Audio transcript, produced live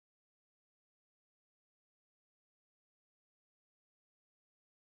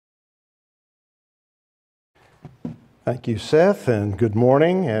Thank you, Seth, and good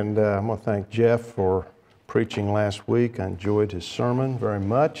morning. And I want to thank Jeff for preaching last week. I enjoyed his sermon very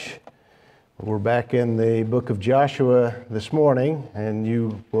much. We're back in the book of Joshua this morning, and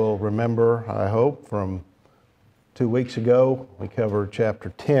you will remember, I hope, from 2 weeks ago, we covered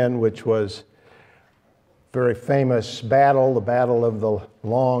chapter 10, which was a very famous battle, the Battle of the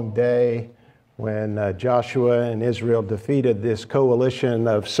Long Day, when Joshua and Israel defeated this coalition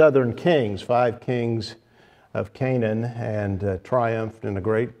of southern kings, 5 kings of Canaan, and triumphed in a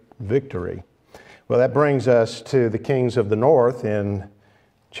great victory. Well, that brings us to the kings of the north in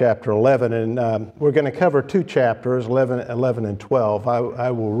chapter 11, and we're going to cover 2 chapters, 11 and 12.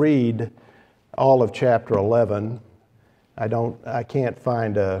 I will read all of chapter 11. I can't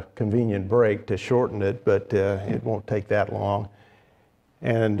find a convenient break to shorten it, but it won't take that long.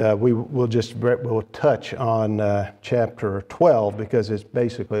 And we'll touch on chapter 12 because it's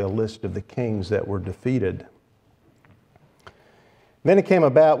basically a list of the kings that were defeated. Then it came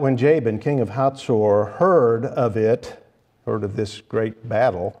about when Jabin, king of Hatzor, heard of this great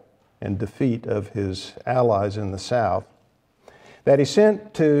battle and defeat of his allies in the south, that he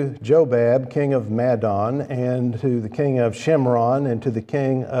sent to Jobab, king of Madon, and to the king of Shimron, and to the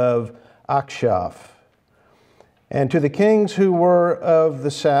king of Akshaph, and to the kings who were of the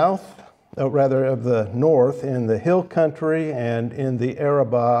south, of the north, in the hill country and in the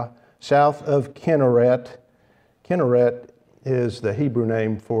Arabah, south of Kinneret. Kinneret is the Hebrew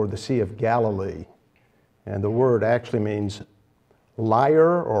name for the Sea of Galilee. And the word actually means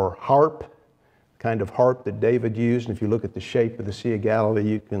lyre or harp, kind of harp that David used. And if you look at the shape of the Sea of Galilee,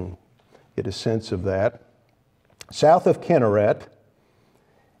 you can get a sense of that. South of Kinneret,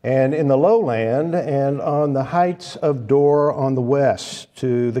 and in the lowland, and on the heights of Dor on the west,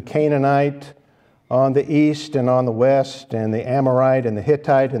 to the Canaanite on the east and on the west, and the Amorite and the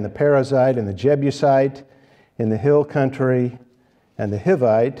Hittite and the Perizzite and the Jebusite, in the hill country, and the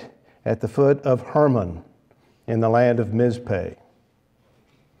Hivite at the foot of Hermon in the land of Mizpeh.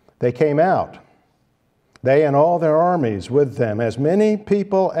 They came out, they and all their armies with them, as many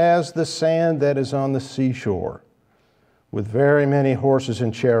people as the sand that is on the seashore, with very many horses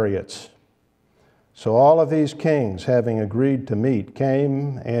and chariots. So all of these kings, having agreed to meet,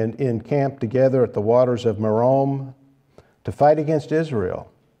 came and encamped together at the waters of Merom to fight against Israel.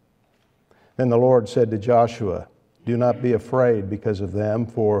 Then the Lord said to Joshua, "Do not be afraid because of them,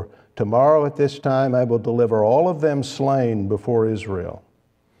 for tomorrow at this time I will deliver all of them slain before Israel.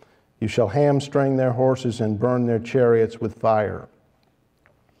 You shall hamstring their horses and burn their chariots with fire."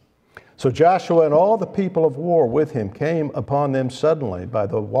 So Joshua and all the people of war with him came upon them suddenly by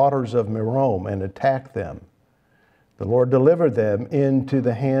the waters of Merom and attacked them. The Lord delivered them into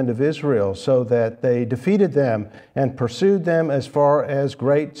the hand of Israel, so that they defeated them and pursued them as far as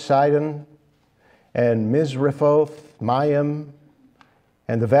Great Sidon and Misrephoth Maim,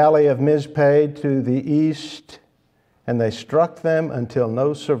 and the valley of Mizpeh to the east, and they struck them until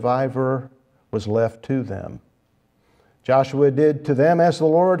no survivor was left to them. Joshua did to them as the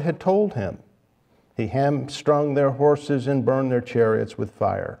Lord had told him. He hamstrung their horses and burned their chariots with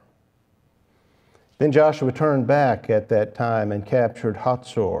fire. Then Joshua turned back at that time and captured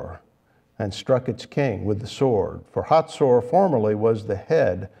Hatzor and struck its king with the sword, for Hatzor formerly was the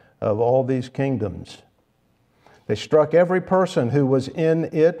head of all these kingdoms. They struck every person who was in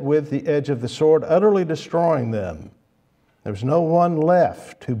it with the edge of the sword, utterly destroying them. There was no one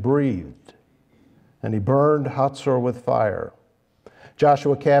left who breathed, and he burned Hatzor with fire.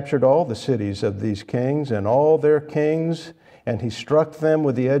 Joshua captured all the cities of these kings and all their kings, and he struck them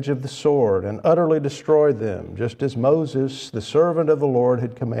with the edge of the sword and utterly destroyed them, just as Moses, the servant of the Lord,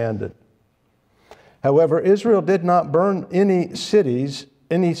 had commanded. However, Israel did not burn any cities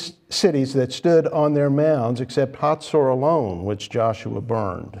that stood on their mounds except Hatzor alone, which Joshua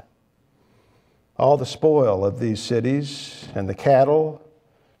burned. All the spoil of these cities and the cattle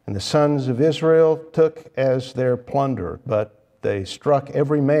and the sons of Israel took as their plunder, but they struck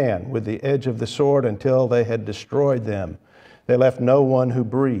every man with the edge of the sword until they had destroyed them. They left no one who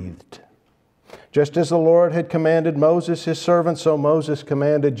breathed. Just as the Lord had commanded Moses his servant, so Moses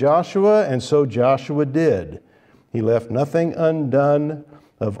commanded Joshua, and so Joshua did. He left nothing undone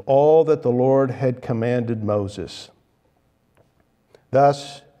of all that the Lord had commanded Moses.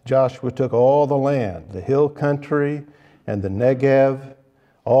 Thus Joshua took all the land, the hill country and the Negev,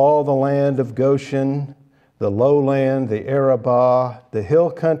 all the land of Goshen, the lowland, the Arabah, the hill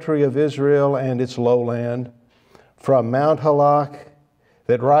country of Israel and its lowland, from Mount Halak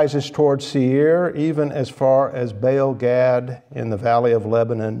that rises toward Seir, even as far as Baal Gad in the valley of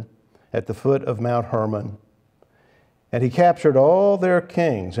Lebanon, at the foot of Mount Hermon. And he captured all their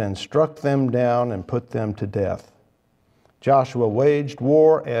kings and struck them down and put them to death. Joshua waged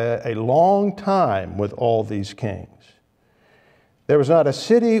war a long time with all these kings. There was not a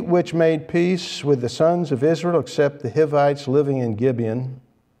city which made peace with the sons of Israel except the Hivites living in Gibeon.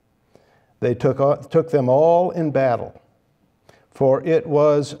 They took them all in battle. For it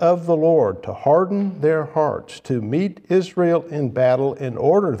was of the Lord to harden their hearts, to meet Israel in battle in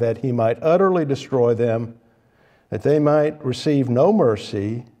order that he might utterly destroy them, that they might receive no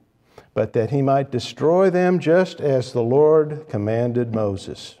mercy, but that he might destroy them just as the Lord commanded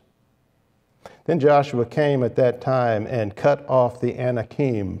Moses. Then Joshua came at that time and cut off the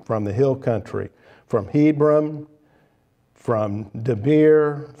Anakim from the hill country, from Hebron, from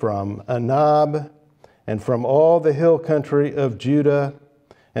Debir, from Anab, and from all the hill country of Judah,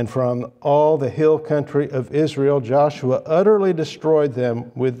 and from all the hill country of Israel. Joshua utterly destroyed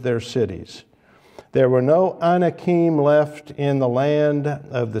them with their cities. There were no Anakim left in the land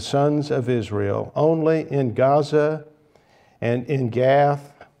of the sons of Israel. Only in Gaza and in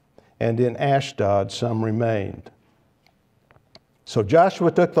Gath and in Ashdod some remained. So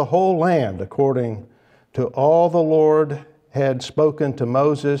Joshua took the whole land according to all the Lord had spoken to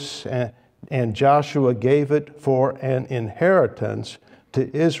Moses, and Joshua gave it for an inheritance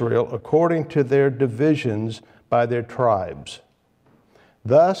to Israel according to their divisions by their tribes.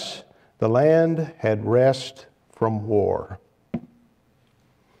 Thus, the land had rest from war.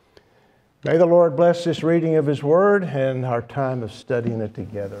 May the Lord bless this reading of His Word and our time of studying it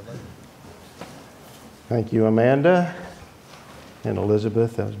together. Thank you, Amanda and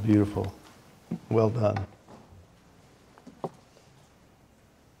Elizabeth. That was beautiful. Well done.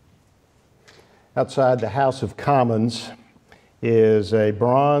 Outside the House of Commons is a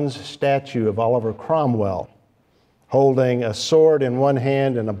bronze statue of Oliver Cromwell, holding a sword in one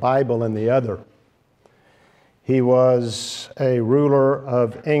hand and a Bible in the other. He was a ruler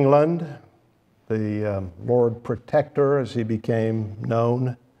of England, the Lord Protector as he became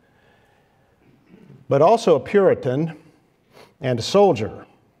known, but also a Puritan and a soldier.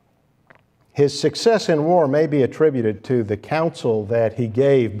 His success in war may be attributed to the counsel that he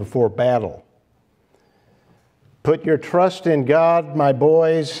gave before battle. Put your trust in God, my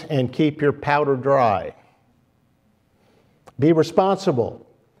boys, and keep your powder dry. Be responsible.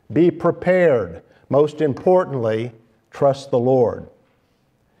 Be prepared. Most importantly, trust the Lord.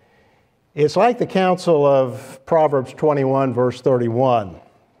 It's like the counsel of Proverbs 21, verse 31.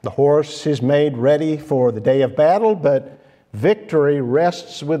 The horse is made ready for the day of battle, but victory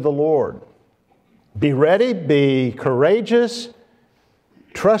rests with the Lord. Be ready, be courageous,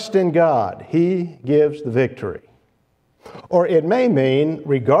 trust in God. He gives the victory. Or it may mean,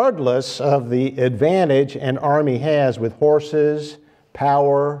 regardless of the advantage an army has with horses,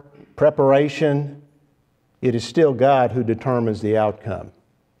 power, preparation, it is still God who determines the outcome.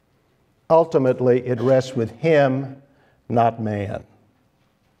 Ultimately, it rests with Him, not man.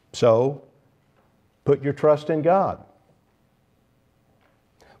 So, put your trust in God.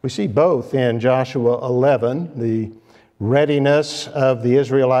 We see both in Joshua 11, the readiness of the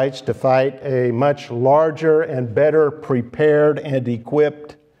Israelites to fight a much larger and better prepared and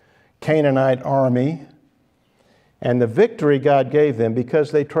equipped Canaanite army, and the victory God gave them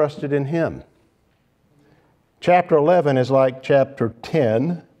because they trusted in Him. Chapter 11 is like chapter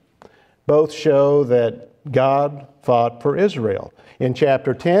 10. Both show that God fought for Israel. In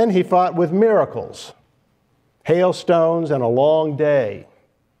chapter 10, He fought with miracles, hailstones, and a long day.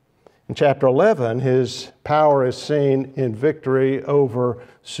 In chapter 11, His power is seen in victory over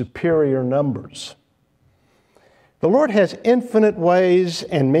superior numbers. The Lord has infinite ways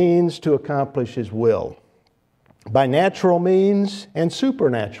and means to accomplish His will, by natural means and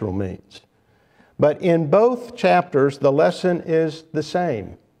supernatural means. But in both chapters, the lesson is the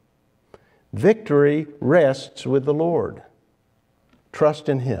same. Victory rests with the Lord. Trust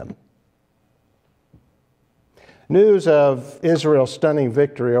in Him. News of Israel's stunning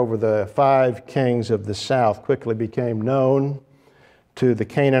victory over the 5 kings of the south quickly became known to the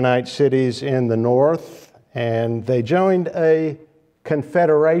Canaanite cities in the north, and they joined a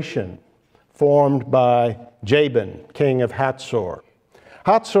confederation formed by Jabin, king of Hatzor.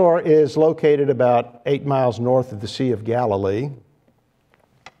 Hatzor is located about 8 miles north of the Sea of Galilee.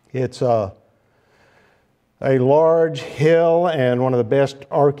 It's a large hill and one of the best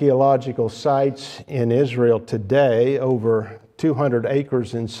archaeological sites in Israel today, over 200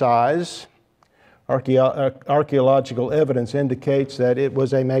 acres in size. Archaeological evidence indicates that it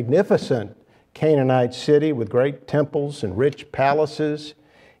was a magnificent Canaanite city with great temples and rich palaces.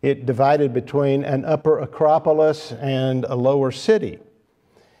 It divided between an upper acropolis and a lower city.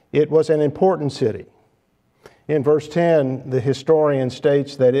 It was an important city. In verse 10, the historian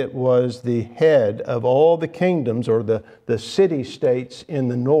states that it was the head of all the kingdoms, or the city-states in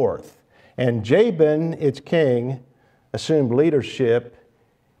the north. And Jabin, its king, assumed leadership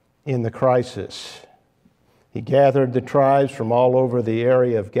in the crisis. He gathered the tribes from all over the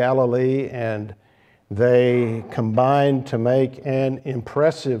area of Galilee, and they combined to make an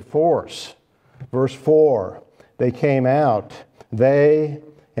impressive force. Verse 4, they came out, they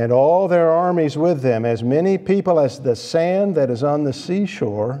and all their armies with them, as many people as the sand that is on the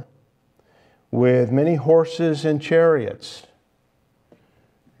seashore, with many horses and chariots.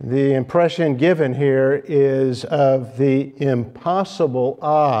 The impression given here is of the impossible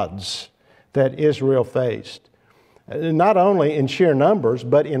odds that Israel faced, not only in sheer numbers,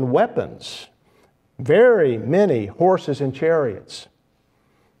 but in weapons. Very many horses and chariots.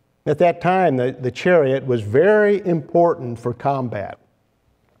 At that time, the chariot was very important for combat.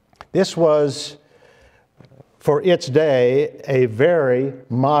 This was, for its day, a very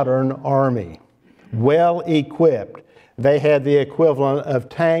modern army, well equipped. They had the equivalent of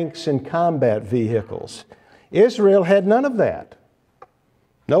tanks and combat vehicles. Israel had none of that.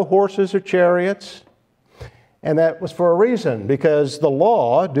 No horses or chariots. And that was for a reason, because the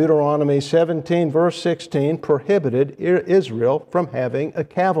law, Deuteronomy 17, verse 16, prohibited Israel from having a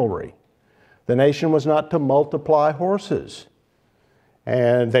cavalry. The nation was not to multiply horses.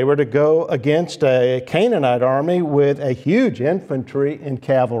 And they were to go against a Canaanite army with a huge infantry and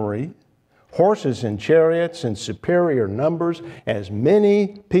cavalry, horses and chariots in superior numbers, as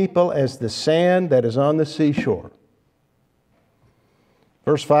many people as the sand that is on the seashore.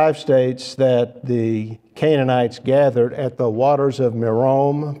 Verse 5 states that the Canaanites gathered at the waters of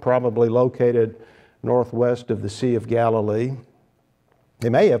Merom, probably located northwest of the Sea of Galilee. They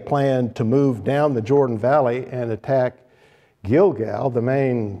may have planned to move down the Jordan Valley and attack Gilgal, the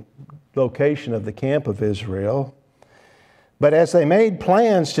main location of the camp of Israel. But as they made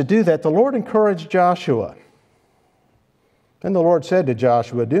plans to do that, the Lord encouraged Joshua. And the Lord said to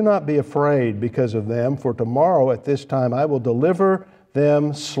Joshua, "Do not be afraid because of them, for tomorrow at this time I will deliver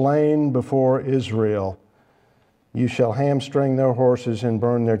them slain before Israel. You shall hamstring their horses and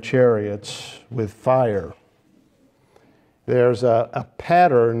burn their chariots with fire." There's a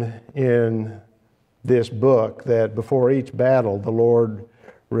pattern in this book that before each battle, the Lord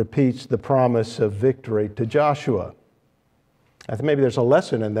repeats the promise of victory to Joshua. I think maybe there's a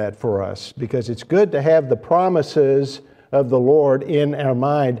lesson in that for us, because it's good to have the promises of the Lord in our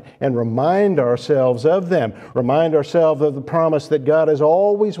mind and remind ourselves of them. Remind ourselves of the promise that God is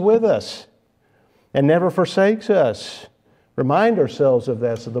always with us and never forsakes us. Remind ourselves of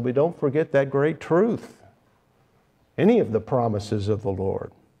that so that we don't forget that great truth. Any of the promises of the Lord.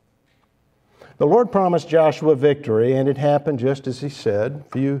 The Lord promised Joshua victory, and it happened just as He said.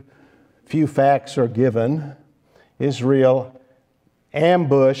 Few facts are given. Israel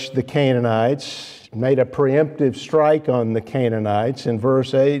ambushed the Canaanites, made a preemptive strike on the Canaanites. And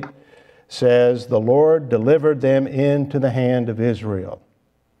verse 8 says, "The Lord delivered them into the hand of Israel."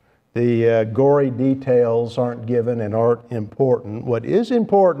 The gory details aren't given and aren't important. What is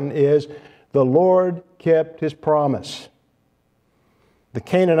important is the Lord kept His promise. The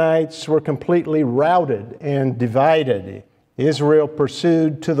Canaanites were completely routed and divided. Israel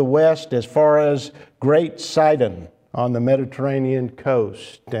pursued to the west as far as Great Sidon on the Mediterranean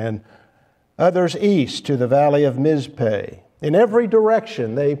coast, and others east to the valley of Mizpeh. In every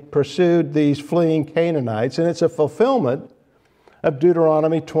direction they pursued these fleeing Canaanites, and it's a fulfillment of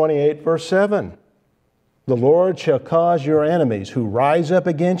Deuteronomy 28, verse 7. "The Lord shall cause your enemies who rise up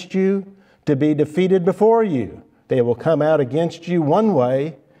against you to be defeated before you. They will come out against you one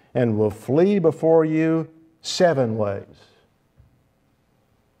way and will flee before you 7 ways."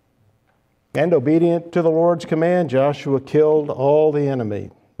 And obedient to the Lord's command, Joshua killed all the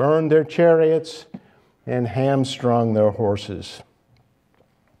enemy, burned their chariots, and hamstrung their horses.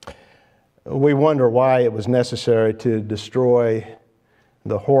 We wonder why it was necessary to destroy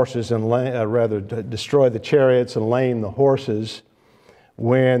the horses and destroy the chariots and lame the horses,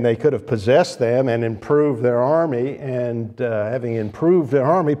 when they could have possessed them and improved their army, and having improved their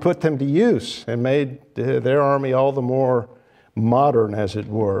army, put them to use and made their army all the more modern, as it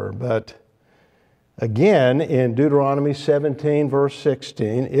were. But again, in Deuteronomy 17, verse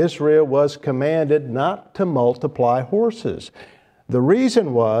 16, Israel was commanded not to multiply horses. The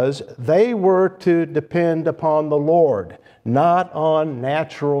reason was they were to depend upon the Lord, not on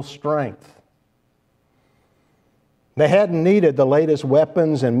natural strength. They hadn't needed the latest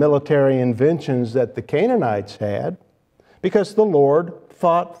weapons and military inventions that the Canaanites had, because the Lord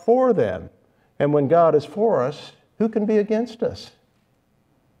fought for them. And when God is for us, who can be against us?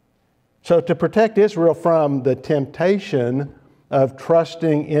 So to protect Israel from the temptation of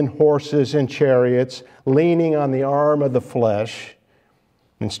trusting in horses and chariots, leaning on the arm of the flesh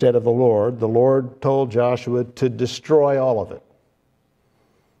instead of the Lord told Joshua to destroy all of it.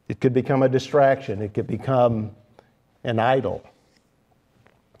 It could become a distraction. It could become an idol.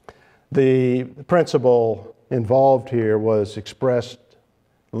 The principle involved here was expressed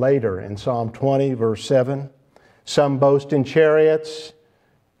later in Psalm 20, verse 7. Some boast in chariots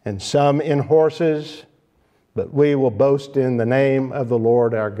and some in horses, but we will boast in the name of the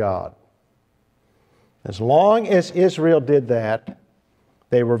Lord our God. As long as Israel did that,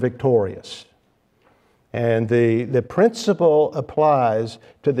 they were victorious. And the principle applies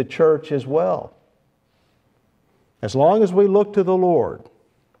to the church as well. As long as we look to the Lord,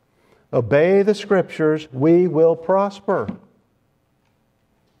 obey the Scriptures, we will prosper.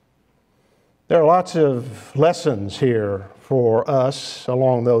 There are lots of lessons here for us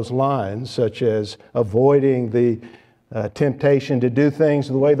along those lines, such as avoiding the temptation to do things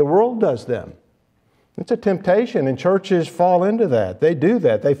the way the world does them. It's a temptation, and churches fall into that. They do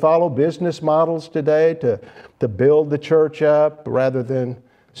that. They follow business models today to build the church up rather than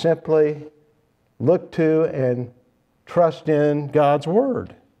simply look to and trust in God's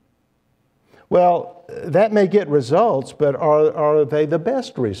Word. Well, that may get results, but are they the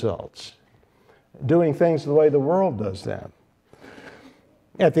best results? Doing things the way the world does them.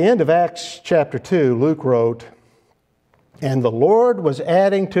 At the end of Acts chapter 2, Luke wrote, "And the Lord was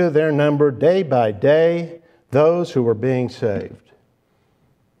adding to their number day by day those who were being saved."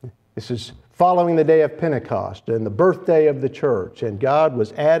 This is following the day of Pentecost and the birthday of the church. And God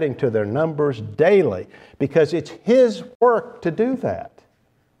was adding to their numbers daily because it's His work to do that.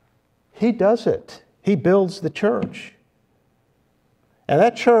 He does it. He builds the church. And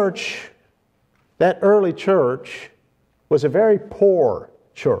that church, that early church, was a very poor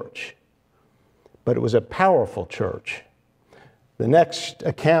church, but it was a powerful church. The next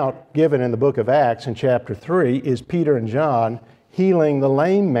account given in the book of Acts in chapter 3 is Peter and John healing the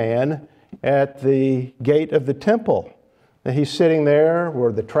lame man at the gate of the temple. And he's sitting there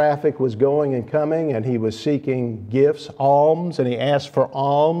where the traffic was going and coming, and he was seeking gifts, alms, and he asked for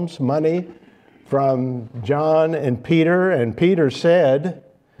alms, money from John and Peter said,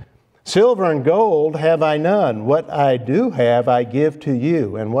 "Silver and gold have I none. What I do have I give to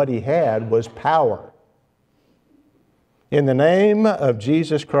you." And what he had was power. "In the name of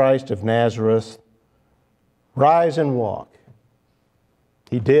Jesus Christ of Nazareth, rise and walk."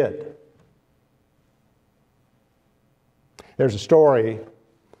 He did. There's a story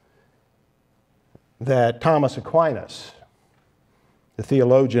that Thomas Aquinas, the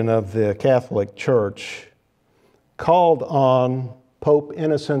theologian of the Catholic Church, called on Pope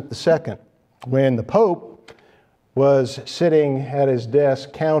Innocent II when the Pope was sitting at his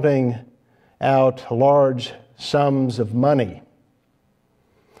desk counting out large sums of money.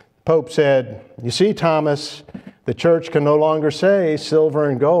 The Pope said, "You see, Thomas, the church can no longer say, 'Silver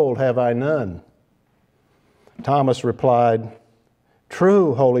and gold have I none.'" Thomas replied,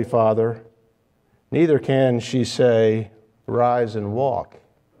 "True, Holy Father, neither can she say, 'Rise and walk.'"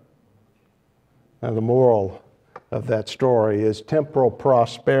 Now, the moral of that story is temporal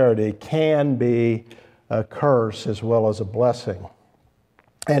prosperity can be a curse as well as a blessing.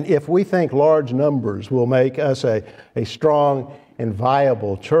 And if we think large numbers will make us a strong and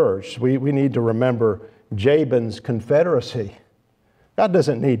viable church, we need to remember Jabin's confederacy. God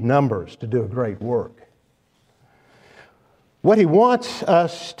doesn't need numbers to do a great work. What He wants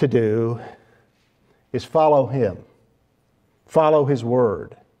us to do is follow Him, follow His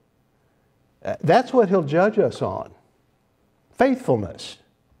Word. That's what He'll judge us on, faithfulness.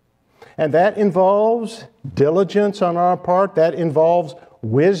 And that involves diligence on our part, that involves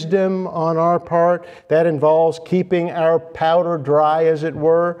wisdom on our part, that involves keeping our powder dry, as it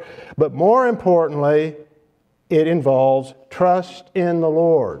were. But more importantly, it involves trust in the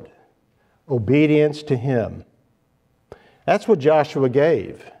Lord, obedience to Him. That's what Joshua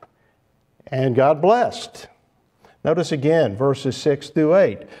gave, and God blessed. Notice again, verses 6 through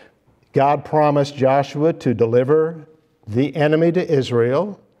 8. God promised Joshua to deliver the enemy to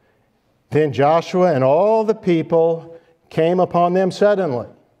Israel. Then Joshua and all the people came upon them suddenly.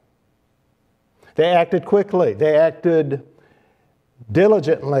 They acted quickly. They acted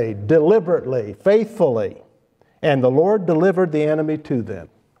diligently, deliberately, faithfully, and the Lord delivered the enemy to them.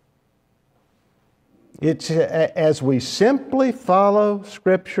 It's as we simply follow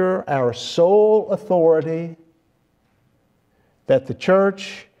Scripture, our sole authority, that the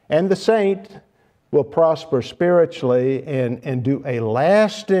church and the saint will prosper spiritually and do a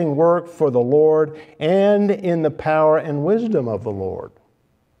lasting work for the Lord and in the power and wisdom of the Lord.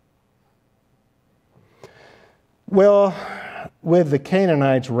 Well, with the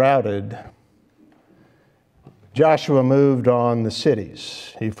Canaanites routed, Joshua moved on the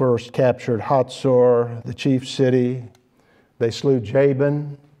cities. He first captured Hatzor, the chief city. They slew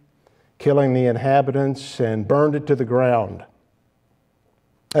Jabin, killing the inhabitants, and burned it to the ground.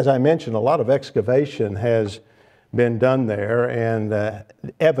 As I mentioned, a lot of excavation has been done there, and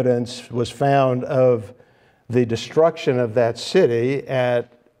evidence was found of the destruction of that city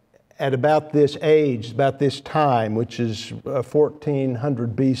at about this age, about this time, which is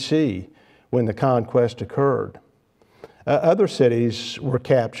 1400 BC, when the conquest occurred. Other cities were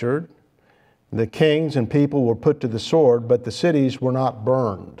captured. The kings and people were put to the sword, but the cities were not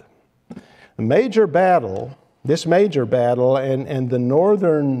burned. The major battle, this major battle and the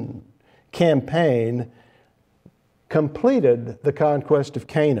northern campaign completed the conquest of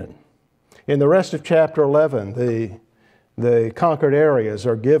Canaan. In the rest of chapter 11, the conquered areas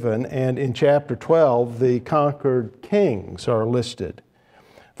are given, and in chapter 12, the conquered kings are listed.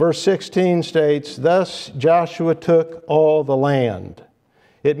 Verse 16 states, "Thus Joshua took all the land."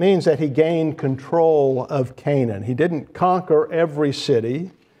 It means that he gained control of Canaan. He didn't conquer every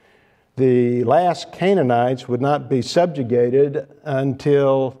city. The last Canaanites would not be subjugated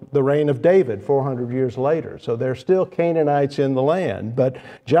until the reign of David, 400 years later. So there's still Canaanites in the land. But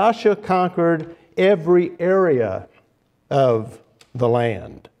Joshua conquered every area of the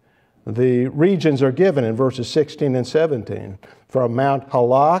land. The regions are given in verses 16 and 17. From Mount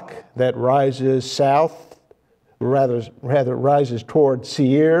Halak, that rises south, rather rises toward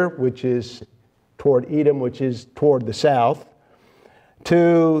Seir, which is toward Edom, which is toward the south,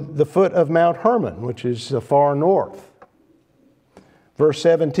 to the foot of Mount Hermon, which is the far north. Verse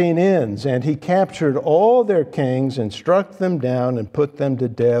 17 ends, "And he captured all their kings and struck them down and put them to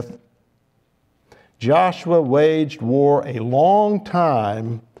death. Joshua waged war a long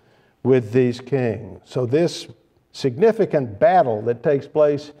time with these kings." So this significant battle that takes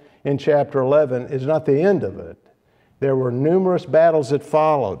place in chapter 11 is not the end of it. There were numerous battles that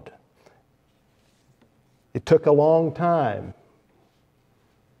followed. It took a long time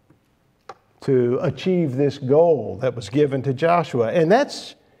to achieve this goal that was given to Joshua. And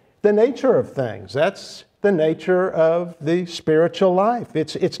that's the nature of things. That's the nature of the spiritual life.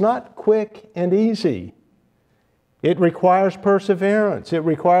 It's not quick and easy. It requires perseverance. It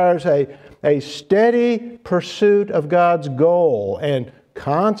requires a steady pursuit of God's goal and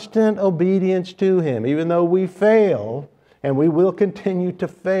constant obedience to Him. Even though we fail, and we will continue to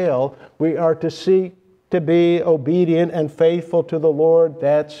fail, we are to seek to be obedient and faithful to the Lord.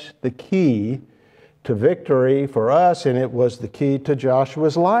 That's the key to victory for us, and it was the key to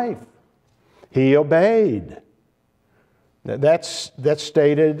Joshua's life. He obeyed. That's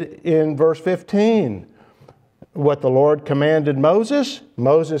stated in verse 15. What the Lord commanded Moses,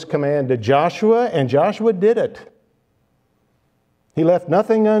 Moses commanded Joshua, and Joshua did it. He left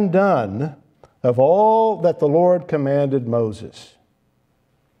nothing undone of all that the Lord commanded Moses.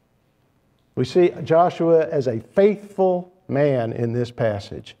 We see Joshua as a faithful man in this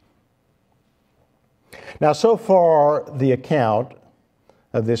passage. Now, so far, the account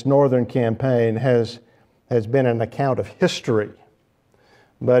of this northern campaign has been an account of history.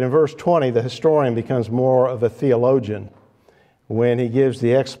 But in verse 20, the historian becomes more of a theologian when he gives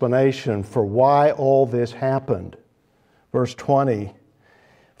the explanation for why all this happened. Verse 20,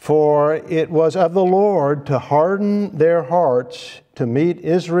 "For it was of the Lord to harden their hearts to meet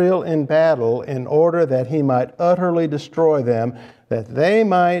Israel in battle, in order that He might utterly destroy them, that they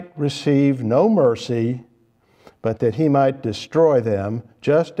might receive no mercy, but that He might destroy them,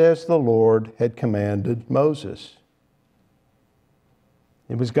 just as the Lord had commanded Moses."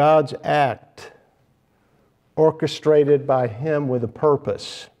 It was God's act, orchestrated by Him with a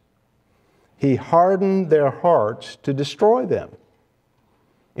purpose. He hardened their hearts to destroy them,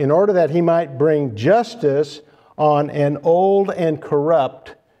 in order that He might bring justice on an old and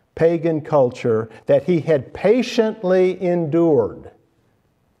corrupt pagan culture that He had patiently endured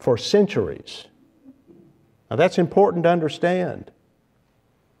for centuries. Now that's important to understand.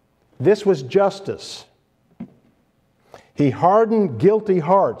 This was justice. He hardened guilty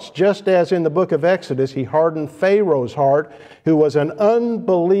hearts, just as in the book of Exodus, He hardened Pharaoh's heart, who was an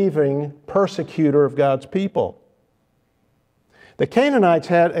unbelieving persecutor of God's people. The Canaanites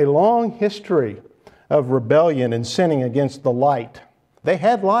had a long history of rebellion and sinning against the light. They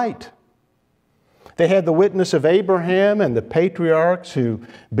had light. They had the witness of Abraham and the patriarchs who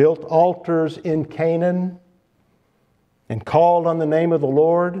built altars in Canaan and called on the name of the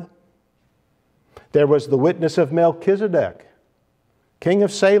Lord. There was the witness of Melchizedek, king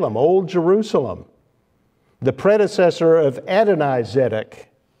of Salem, Old Jerusalem, the predecessor of Adonai-Zedek,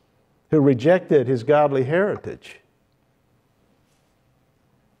 who rejected his godly heritage.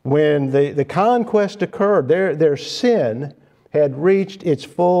 When the conquest occurred, their sin had reached its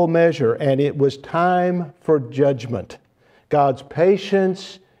full measure, and it was time for judgment. God's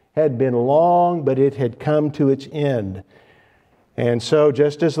patience had been long, but it had come to its end. And so,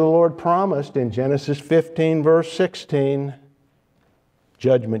 just as the Lord promised in Genesis 15, verse 16,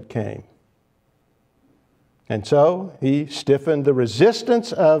 judgment came. And so, He stiffened the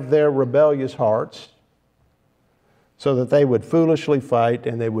resistance of their rebellious hearts so that they would foolishly fight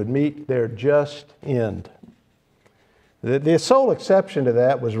and they would meet their just end. The sole exception to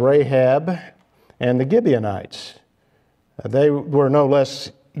that was Rahab and the Gibeonites. They were no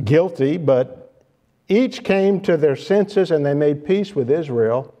less guilty, but each came to their senses and they made peace with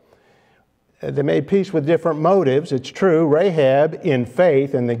Israel. They made peace with different motives. It's true, Rahab in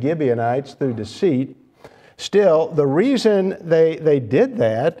faith and the Gibeonites through deceit. Still, the reason they did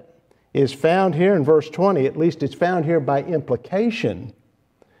that is found here in verse 20. At least it's found here by implication.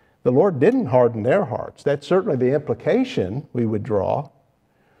 The Lord didn't harden their hearts. That's certainly the implication we would draw.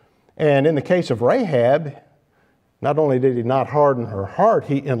 And in the case of Rahab, not only did He not harden her heart,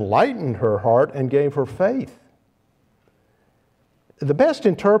 He enlightened her heart and gave her faith. The best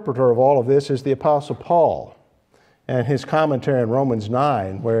interpreter of all of this is the Apostle Paul and his commentary in Romans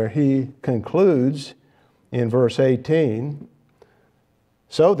 9, where he concludes in verse 18,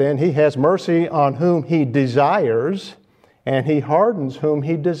 "So then He has mercy on whom He desires, and He hardens whom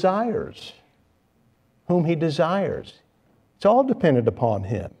He desires." Whom He desires. It's all dependent upon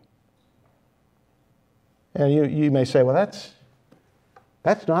Him. And you may say, well,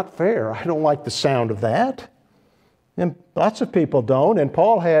 that's not fair. I don't like the sound of that. And lots of people don't. And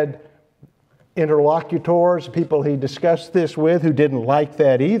Paul had interlocutors, people he discussed this with, who didn't like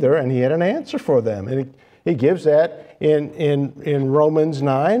that either, and he had an answer for them. And he gives that in Romans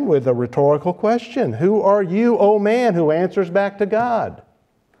 9 with a rhetorical question. Who are you, O man, who answers back to God?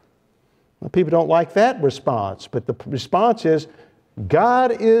 Well, people don't like that response, but the response is,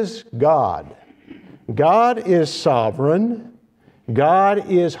 God is God. God is sovereign. God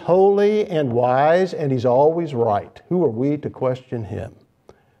is holy and wise, and He's always right. Who are we to question Him?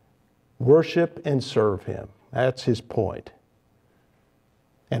 Worship and serve Him. That's His point.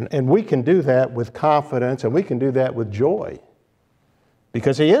 And we can do that with confidence, and we can do that with joy,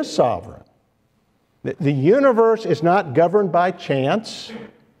 because He is sovereign. The universe is not governed by chance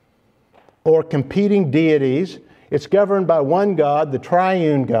or competing deities. It's governed by one God, the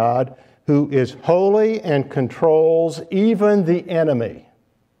triune God, who is holy and controls even the enemy.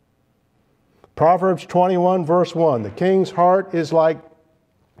 Proverbs 21, verse 1, "The king's heart is like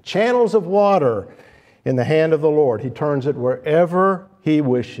channels of water in the hand of the Lord. He turns it wherever He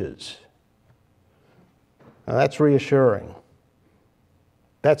wishes." Now that's reassuring.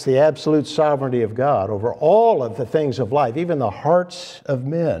 That's the absolute sovereignty of God over all of the things of life, even the hearts of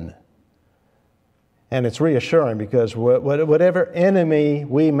men. And it's reassuring because whatever enemy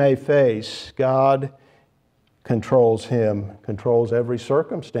we may face, God controls him, controls every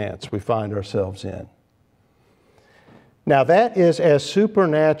circumstance we find ourselves in. Now that is as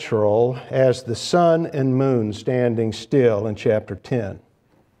supernatural as the sun and moon standing still in chapter 10.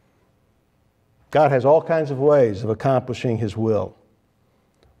 God has all kinds of ways of accomplishing His will.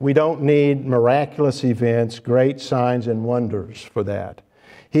 We don't need miraculous events, great signs and wonders for that.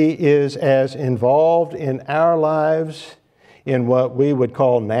 He is as involved in our lives in what we would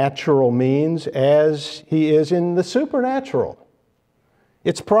call natural means as He is in the supernatural.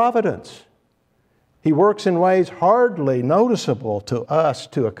 It's providence. He works in ways hardly noticeable to us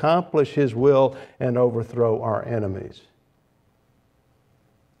to accomplish His will and overthrow our enemies.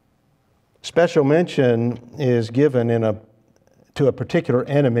 Special mention is given to a particular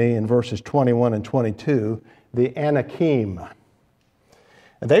enemy in verses 21 and 22, the Anakim.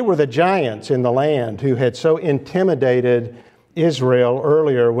 They were the giants in the land who had so intimidated Israel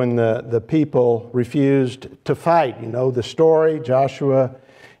earlier when the people refused to fight. You know the story. Joshua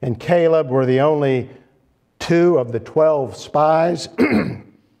and Caleb were the only 2 of the 12 spies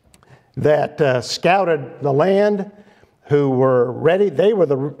that scouted the land who were ready. They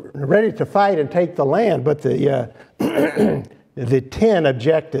were ready to fight and take the land, but the 10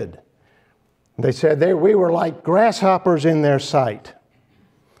 objected. They said we were like grasshoppers in their sight.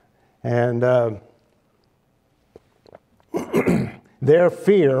 And their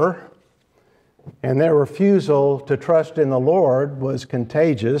fear and their refusal to trust in the Lord was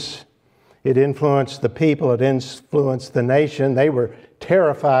contagious. It influenced the people. It influenced the nation. They were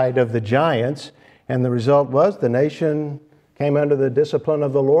terrified of the giants. And the result was the nation came under the discipline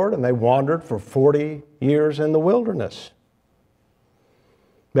of the Lord, and they wandered for 40 years in the wilderness.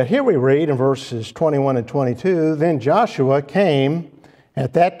 But here we read in verses 21 and 22, then Joshua came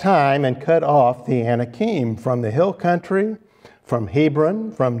at that time and cut off the Anakim from the hill country, from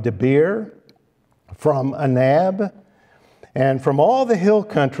Hebron, from Debir, from Anab, and from all the hill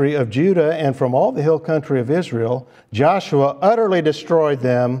country of Judah and from all the hill country of Israel. Joshua utterly destroyed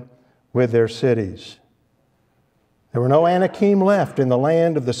them with their cities. There were no Anakim left in the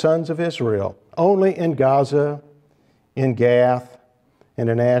land of the sons of Israel. Only in Gaza, in Gath, and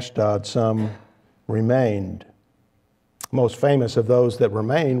in Ashdod some remained. Most famous of those that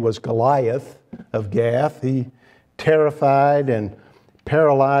remained was Goliath of Gath. He terrified and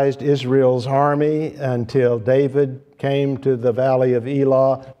paralyzed Israel's army until David came to the valley of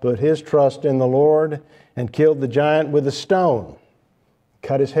Elah, put his trust in the Lord, and killed the giant with a stone,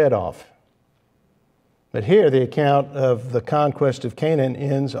 cut his head off. But here the account of the conquest of Canaan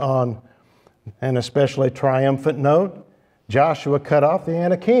ends on an especially triumphant note. Joshua cut off the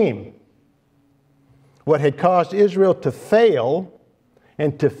Anakim. What had caused Israel to fail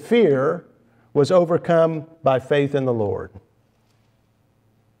and to fear was overcome by faith in the Lord.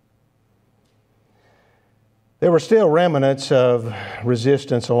 There were still remnants of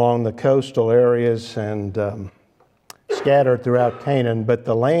resistance along the coastal areas and scattered throughout Canaan, but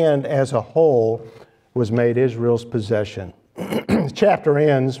the land as a whole was made Israel's possession. The chapter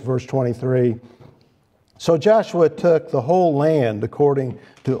ends, verse 23. So Joshua took the whole land according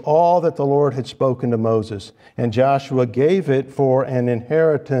to all that the Lord had spoken to Moses, and Joshua gave it for an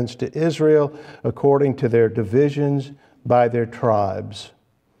inheritance to Israel according to their divisions by their tribes.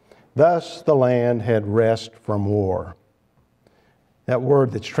 Thus the land had rest from war. That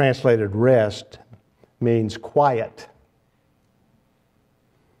word that's translated rest means quiet.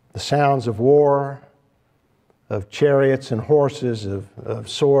 The sounds of war, of chariots and horses, of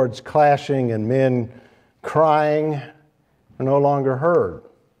swords clashing and men crying are no longer heard.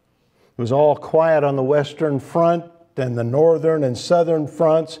 It was all quiet on the western front and the northern and southern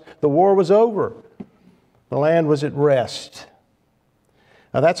fronts. The war was over. The land was at rest.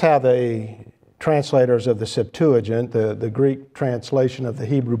 Now that's how the translators of the Septuagint, the Greek translation of the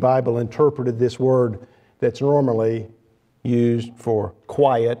Hebrew Bible, interpreted this word that's normally used for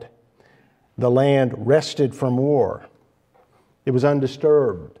quiet. The land rested from war. It was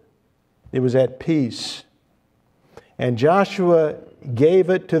undisturbed. It was at peace. And Joshua gave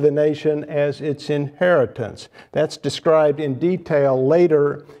it to the nation as its inheritance. That's described in detail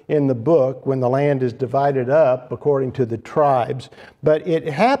later in the book when the land is divided up according to the tribes. But it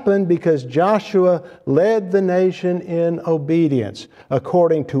happened because Joshua led the nation in obedience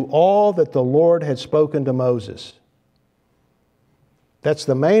according to all that the Lord had spoken to Moses. That's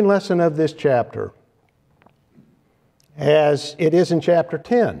the main lesson of this chapter, as it is in chapter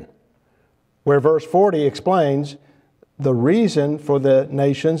 10, where verse 40 explains the reason for the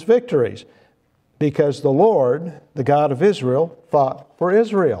nation's victories. Because the Lord, the God of Israel, fought for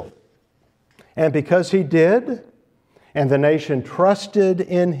Israel. And because He did, and the nation trusted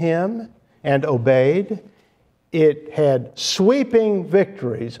in Him and obeyed, it had sweeping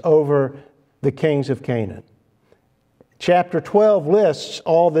victories over the kings of Canaan. Chapter 12 lists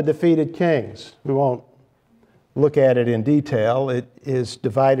all the defeated kings. We won't look at it in detail. It is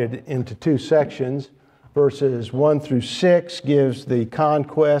divided into two sections. Verses 1 through 6 gives the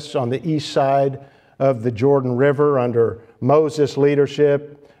conquests on the east side of the Jordan River under Moses'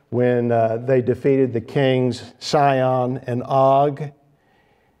 leadership when they defeated the kings Sihon and Og.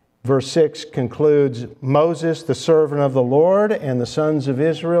 Verse 6 concludes, Moses, the servant of the Lord, and the sons of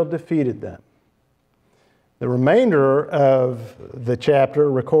Israel defeated them. The remainder of the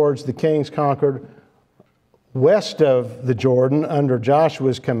chapter records the kings conquered west of the Jordan under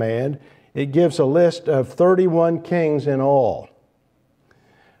Joshua's command. It gives a list of 31 kings in all.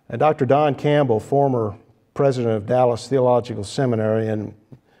 And Dr. Don Campbell, former president of Dallas Theological Seminary and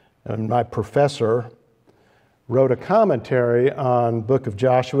my professor, wrote a commentary on the book of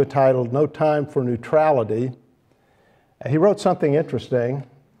Joshua titled No Time for Neutrality. He wrote something interesting,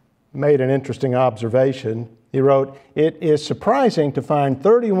 made an interesting observation. He wrote, it is surprising to find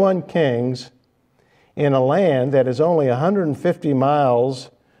 31 kings in a land that is only 150 miles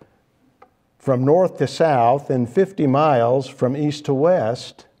from north to south and 50 miles from east to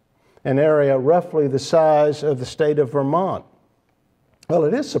west, an area roughly the size of the state of Vermont. Well,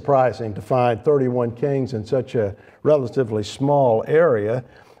 it is surprising to find 31 kings in such a relatively small area,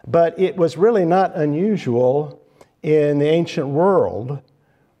 but it was really not unusual in the ancient world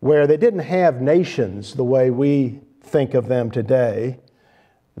where they didn't have nations the way we think of them today.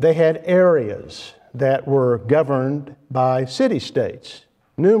 They had areas that were governed by city-states,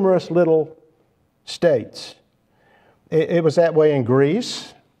 numerous little states. It was that way in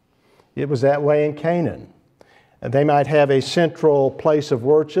Greece, It was that way in Canaan. They might have a central place of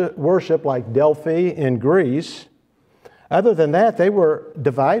worship like Delphi in Greece. Other than that, they were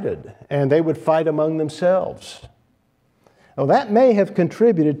divided, and they would fight among themselves. Well, that may have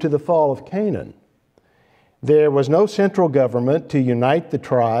contributed to the fall of Canaan. There was no central government to unite the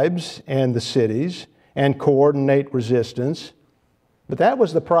tribes and the cities and coordinate resistance. But that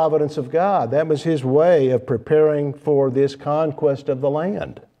was the providence of God. That was His way of preparing for this conquest of the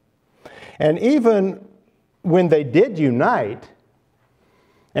land. And even when they did unite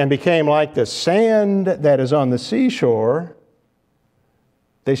and became like the sand that is on the seashore,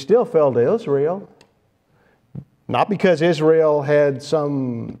 they still fell to Israel. Not because Israel had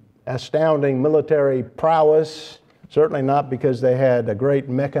some astounding military prowess, certainly not because they had a great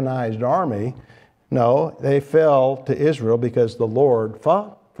mechanized army. No, they fell to Israel because the Lord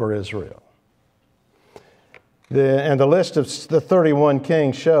fought for Israel. And the list of the 31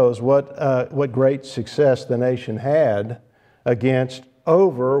 kings shows what great success the nation had against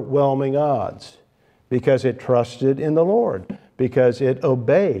overwhelming odds, because it trusted in the Lord, because it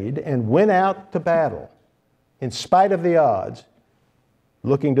obeyed and went out to battle in spite of the odds,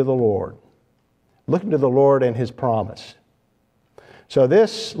 looking to the Lord and His promise. So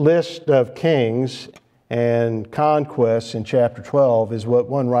this list of kings and conquests in chapter 12 is what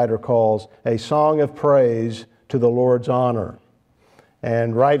one writer calls a song of praise to the Lord's honor.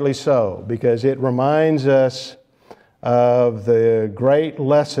 And rightly so, because it reminds us of the great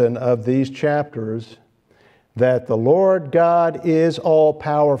lesson of these chapters that the Lord God is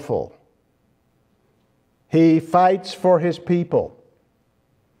all-powerful. He fights for His people.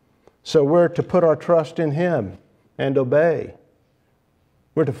 So we're to put our trust in Him and obey.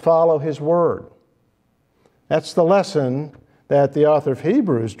 We're to follow His word. That's the lesson that the author of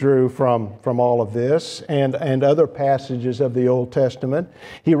Hebrews drew from all of this and other passages of the Old Testament.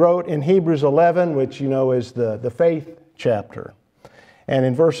 He wrote in Hebrews 11, which you know is the faith chapter. And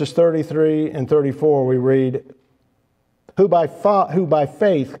in verses 33 and 34 we read, who by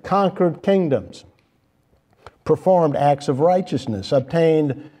faith conquered kingdoms, performed acts of righteousness,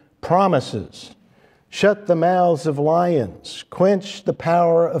 obtained promises, shut the mouths of lions, quenched the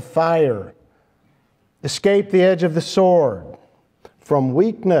power of fire, escaped the edge of the sword, from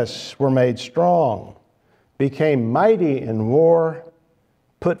weakness were made strong, became mighty in war,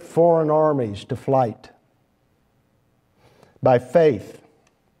 put foreign armies to flight. By faith,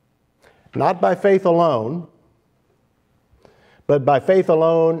 not by faith alone, but by faith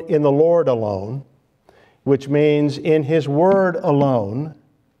alone in the Lord alone, which means in His word alone,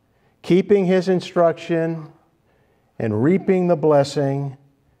 keeping His instruction and reaping the blessing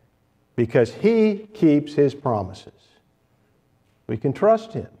because He keeps His promises. We can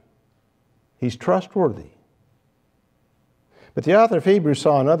trust Him. He's trustworthy. But the author of Hebrews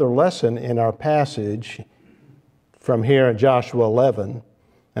saw another lesson in our passage from here in Joshua 11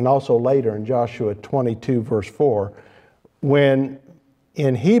 and also later in Joshua 22 verse 4, when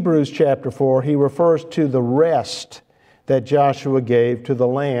in Hebrews chapter 4 he refers to the rest that Joshua gave to the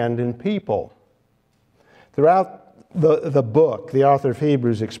land and people. Throughout the book, the author of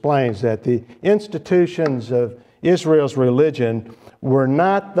Hebrews explains that the institutions of Israel's religion were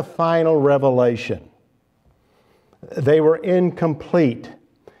not the final revelation. They were incomplete.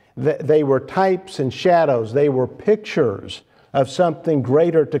 They were types and shadows. They were pictures of something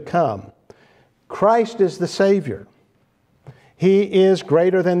greater to come. Christ is the Savior. He is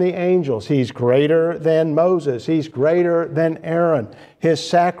greater than the angels. He's greater than Moses. He's greater than Aaron. His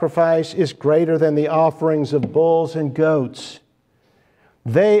sacrifice is greater than the offerings of bulls and goats.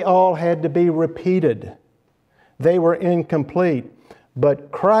 They all had to be repeated. They were incomplete.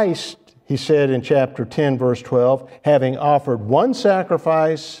 But Christ, he said in chapter 10, verse 12, having offered one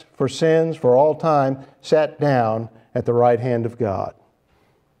sacrifice for sins for all time, sat down at the right hand of God.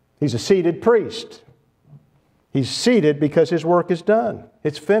 He's a seated priest. He's seated because His work is done.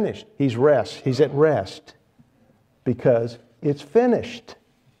 It's finished. He's at rest because it's finished.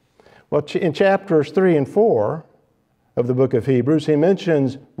 Well, in chapters 3 and 4 of the book of Hebrews, he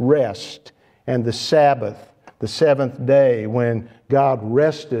mentions rest and the Sabbath, the seventh day when God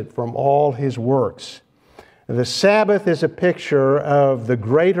rested from all His works. The Sabbath is a picture of the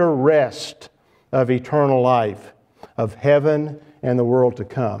greater rest of eternal life, of heaven and the world to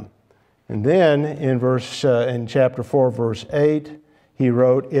come. And then in chapter 4, verse 8, he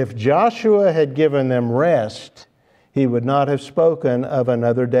wrote, if Joshua had given them rest, he would not have spoken of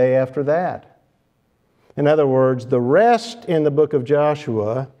another day after that. In other words, the rest in the book of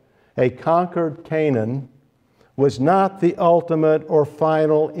Joshua, a conquered Canaan, was not the ultimate or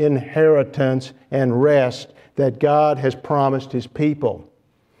final inheritance and rest that God has promised His people.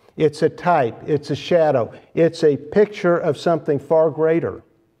 It's a type. It's a shadow. It's a picture of something far greater.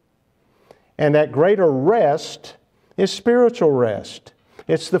 And that greater rest is spiritual rest.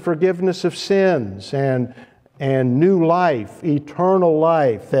 It's the forgiveness of sins and new life, eternal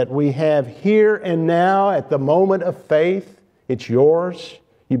life that we have here and now at the moment of faith. It's yours.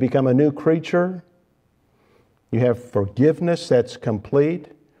 You become a new creature. You have forgiveness that's complete.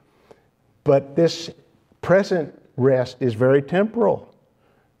 But this present rest is very temporal.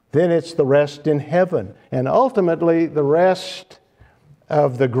 Then it's the rest in heaven. And ultimately, the rest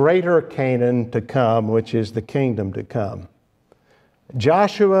of the greater Canaan to come, which is the kingdom to come.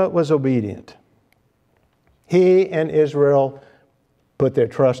 Joshua was obedient. He and Israel put their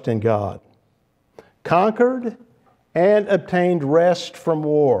trust in God, conquered and obtained rest from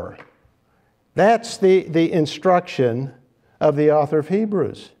war. That's the instruction of the author of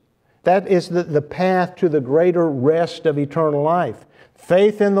Hebrews. That is the path to the greater rest of eternal life.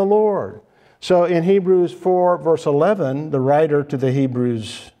 Faith in the Lord. So in Hebrews 4, verse 11, the writer to the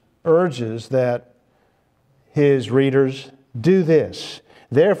Hebrews urges that his readers do this.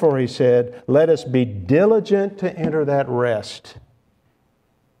 Therefore, he said, let us be diligent to enter that rest.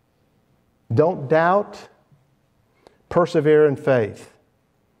 Don't doubt. Persevere in faith.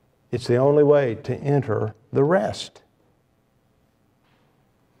 It's the only way to enter the rest.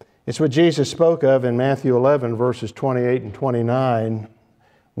 It's what Jesus spoke of in Matthew 11, verses 28 and 29,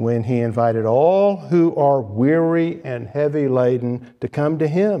 when He invited all who are weary and heavy laden to come to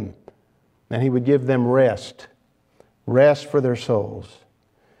Him, and He would give them rest for their souls.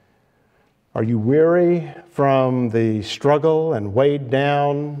 Are you weary from the struggle and weighed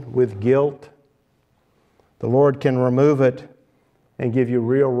down with guilt? The Lord can remove it and give you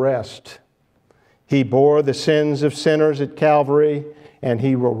real rest. He bore the sins of sinners at Calvary, and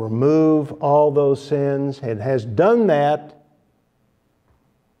He will remove all those sins, and has done that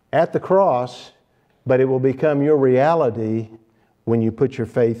at the cross, but it will become your reality when you put your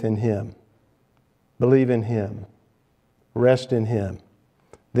faith in Him. Believe in Him. Rest in Him.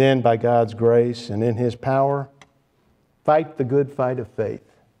 Then, by God's grace and in His power, fight the good fight of faith,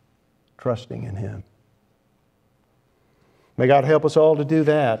 trusting in Him. May God help us all to do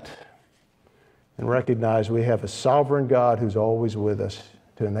that and recognize we have a sovereign God who's always with us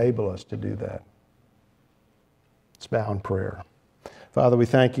to enable us to do that. Let's bow in prayer. Father, we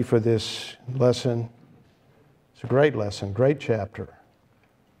thank You for this lesson. It's a great lesson, great chapter.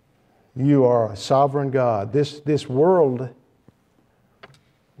 You are a sovereign God. This world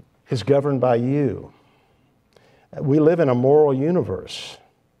is governed by You. We live in a moral universe.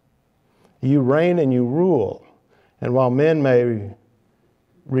 You reign and You rule. And while men may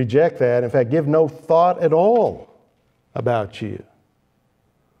reject that, in fact, give no thought at all about You,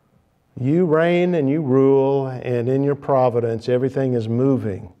 You reign and You rule, and in Your providence, everything is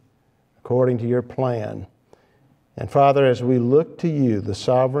moving according to Your plan. And Father, as we look to You, the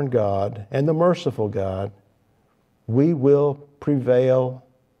sovereign God and the merciful God, we will prevail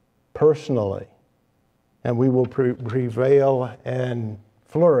personally, and we will prevail and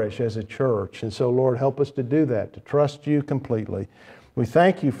flourish as a church. And so, Lord, help us to do that, to trust You completely. We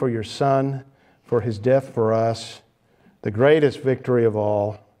thank You for Your Son, for His death for us, the greatest victory of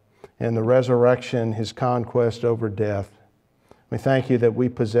all, and the resurrection, His conquest over death. We thank You that we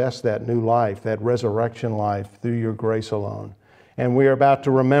possess that new life, that resurrection life, through Your grace alone. And we are about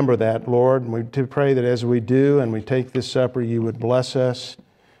to remember that, Lord, and we do pray that as we do and we take this supper, You would bless us,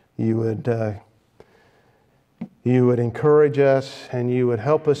 You would encourage us, and You would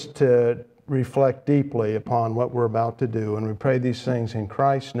help us to reflect deeply upon what we're about to do. And we pray these things in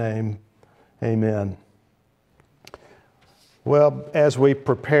Christ's name. Amen. Well, as we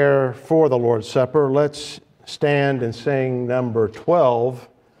prepare for the Lord's Supper, let's stand and sing number 12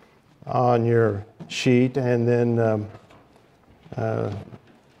 on your sheet, and then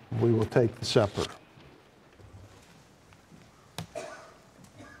we will take the supper.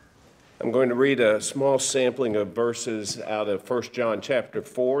 I'm going to read a small sampling of verses out of 1 John chapter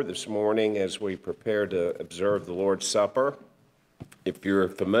 4 this morning as we prepare to observe the Lord's Supper. If you're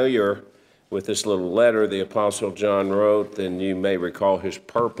familiar with this little letter the Apostle John wrote, then you may recall his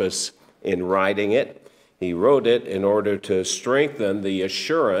purpose in writing it. He wrote it in order to strengthen the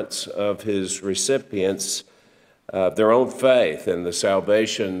assurance of his recipients of their own faith and the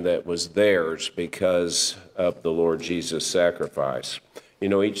salvation that was theirs because of the Lord Jesus' sacrifice. You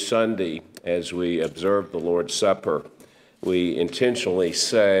know, each Sunday as we observe the Lord's Supper, we intentionally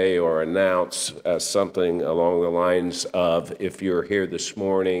say or announce something along the lines of, if you're here this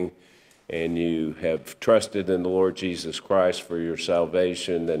morning and you have trusted in the Lord Jesus Christ for your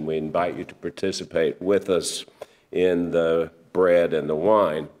salvation, then we invite you to participate with us in the bread and the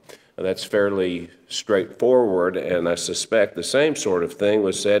wine. That's fairly straightforward, and I suspect the same sort of thing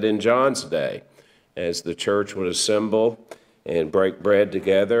was said in John's day, as the church would assemble and break bread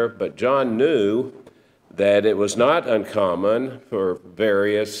together. But John knew that it was not uncommon for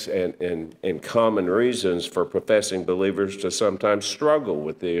various and common reasons for professing believers to sometimes struggle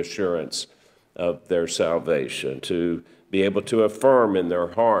with the assurance of their salvation, to be able to affirm in their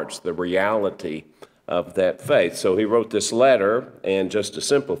hearts the reality of that faith. So he wrote this letter, and just to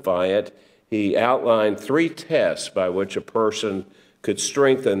simplify it, he outlined 3 tests by which a person could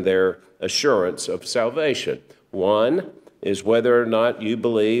strengthen their assurance of salvation. One is whether or not you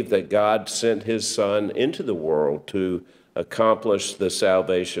believe that God sent his Son into the world to accomplish the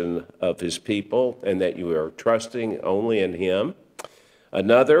salvation of his people and that you are trusting only in him.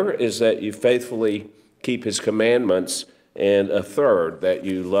 Another is that you faithfully keep his commandments. And a third, that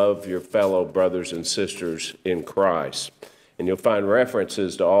you love your fellow brothers and sisters in Christ. And you'll find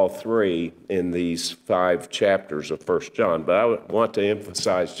references to all 3 in these 5 chapters of 1 John. But I want to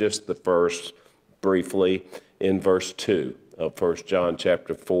emphasize just the first briefly. In verse 2 of 1 John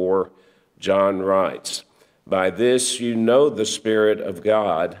chapter 4, John writes, "By this you know the Spirit of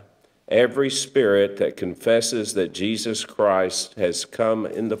God. Every spirit that confesses that Jesus Christ has come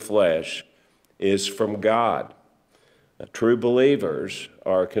in the flesh is from God." True believers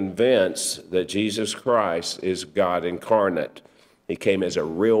are convinced that Jesus Christ is God incarnate. He came as a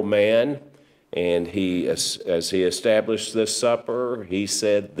real man, and as he established this supper, he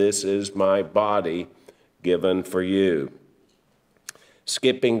said, "This is my body given for you."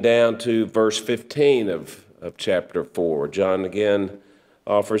 Skipping down to verse 15 of chapter 4, John again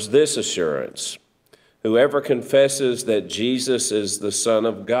offers this assurance: "Whoever confesses that Jesus is the Son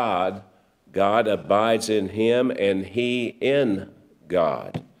of God, God abides in him and he in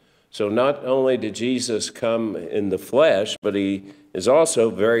God." So not only did Jesus come in the flesh, but he is also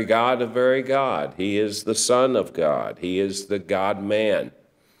very God of very God. He is the Son of God. He is the God-man.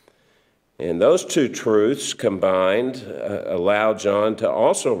 And those 2 truths combined allow John to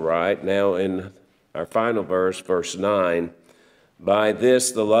also write, now in our final verse, verse 9, "By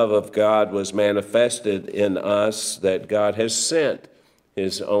this the love of God was manifested in us, that God has sent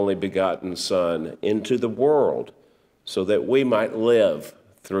his only begotten Son into the world, so that we might live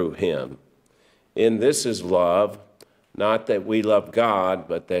through him. In this is love, not that we love God,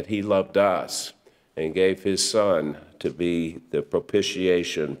 but that he loved us and gave his Son to be the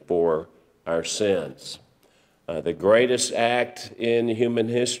propitiation for our sins." The greatest act in human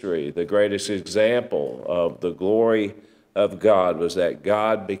history, the greatest example of the glory of God, was that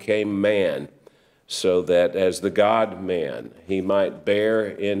God became man, so that as the God-man, he might bear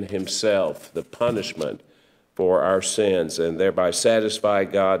in himself the punishment for our sins and thereby satisfy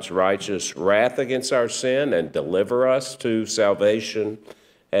God's righteous wrath against our sin and deliver us to salvation,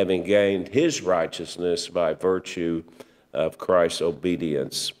 having gained his righteousness by virtue of Christ's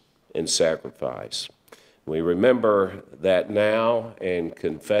obedience and sacrifice. We remember that now and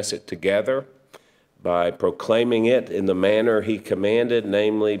confess it together by proclaiming it in the manner he commanded,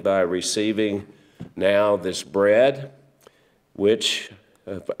 namely by receiving now this bread,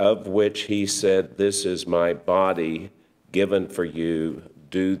 of which he said, "This is my body given for you.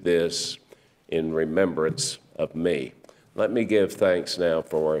 Do this in remembrance of me." Let me give thanks now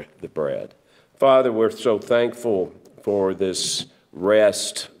for the bread. Father, we're so thankful for this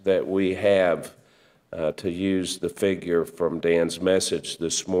rest that we have, to use the figure from Dan's message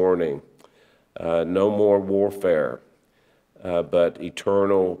this morning. No more warfare, but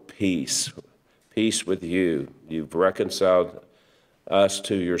eternal peace. Peace with you. You've reconciled us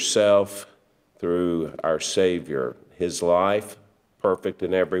to yourself through our Savior. His life, perfect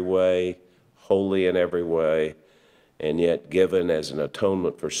in every way, holy in every way, and yet given as an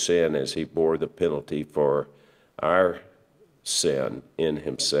atonement for sin as he bore the penalty for our sin in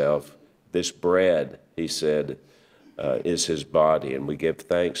himself. This bread, he said, is his body, and we give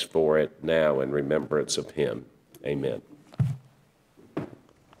thanks for it now in remembrance of him. Amen.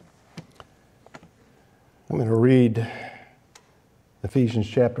 I'm going to read Ephesians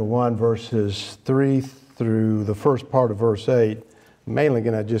chapter 1, verses 3 through the first part of verse 8. I'm mainly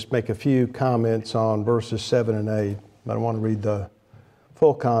going to just make a few comments on verses 7 and 8, but I want to read the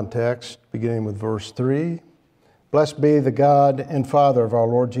full context, beginning with verse 3. "Blessed be the God and Father of our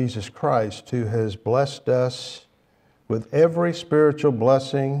Lord Jesus Christ, who has blessed us with every spiritual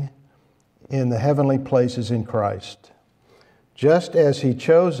blessing in the heavenly places in Christ, just as he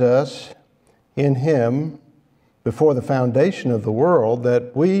chose us in him before the foundation of the world,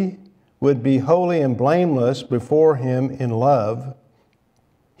 that we would be holy and blameless before him in love.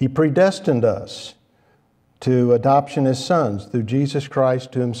 He predestined us to adoption as sons through Jesus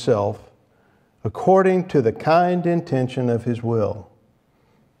Christ to himself, according to the kind intention of his will,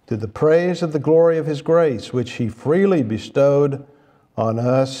 to the praise of the glory of his grace, which he freely bestowed on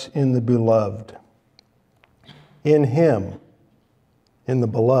us in the beloved. In him, in the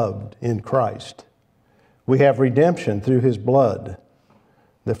beloved, in Christ, we have redemption through his blood,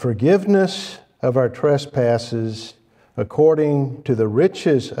 the forgiveness of our trespasses, according to the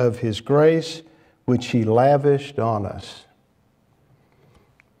riches of his grace, which he lavished on us.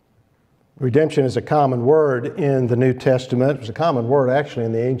 Redemption is a common word in the New Testament. It's a common word actually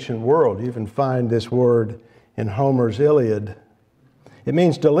in the ancient world. You even find this word in Homer's Iliad. It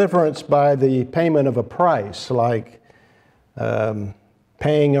means deliverance by the payment of a price, like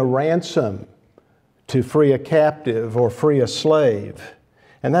paying a ransom to free a captive or free a slave.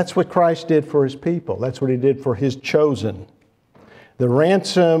 And that's what Christ did for his people. That's what he did for his chosen. The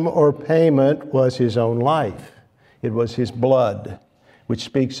ransom or payment was his own life. It was his blood, which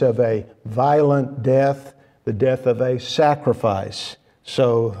speaks of a violent death, the death of a sacrifice.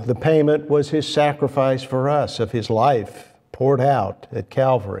 So the payment was his sacrifice for us, of his life poured out at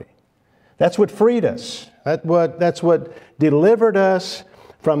Calvary. That's what freed us. That's what delivered us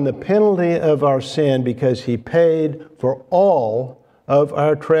from the penalty of our sin, because he paid for all of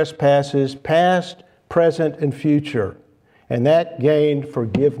our trespasses, past, present, and future. And that gained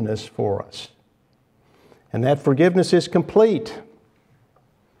forgiveness for us. And that forgiveness is complete.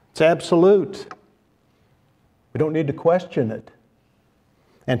 It's absolute. We don't need to question it.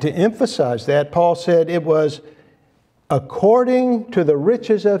 And to emphasize that, Paul said it was according to the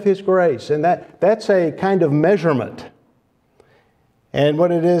riches of his grace. And that's a kind of measurement. And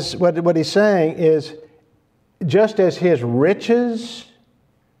what he's saying is, just as his riches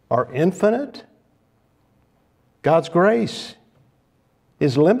are infinite, God's grace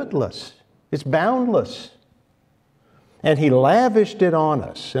is limitless. It's boundless. And he lavished it on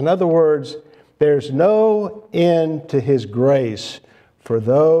us. In other words, there's no end to his grace for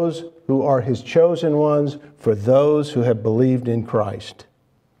those who are his chosen ones, for those who have believed in Christ.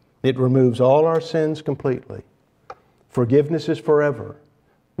 It removes all our sins completely. Forgiveness is forever,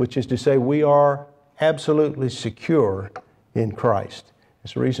 which is to say we are absolutely secure in Christ.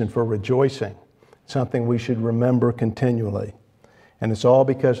 It's a reason for rejoicing, something we should remember continually. And it's all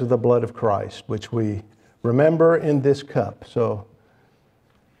because of the blood of Christ, which we remember in this cup. So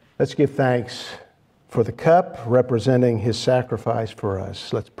let's give thanks for the cup representing his sacrifice for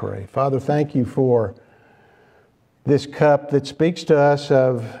us. Let's pray. Father, thank you for this cup that speaks to us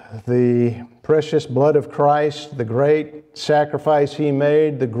of the precious blood of Christ, the great sacrifice he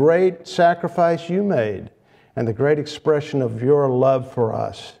made, the great sacrifice you made, and the great expression of your love for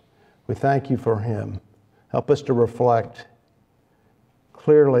us. We thank you for him. Help us to reflect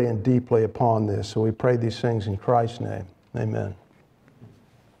clearly and deeply upon this. So we pray these things in Christ's name. Amen.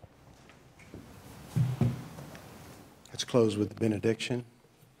 Let's close with the benediction.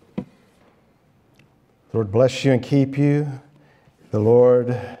 The Lord bless you and keep you. The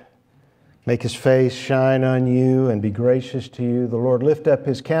Lord make his face shine on you and be gracious to you. The Lord lift up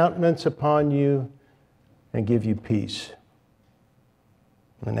his countenance upon you and give you peace.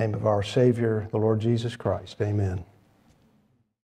 In the name of our Savior, the Lord Jesus Christ. Amen.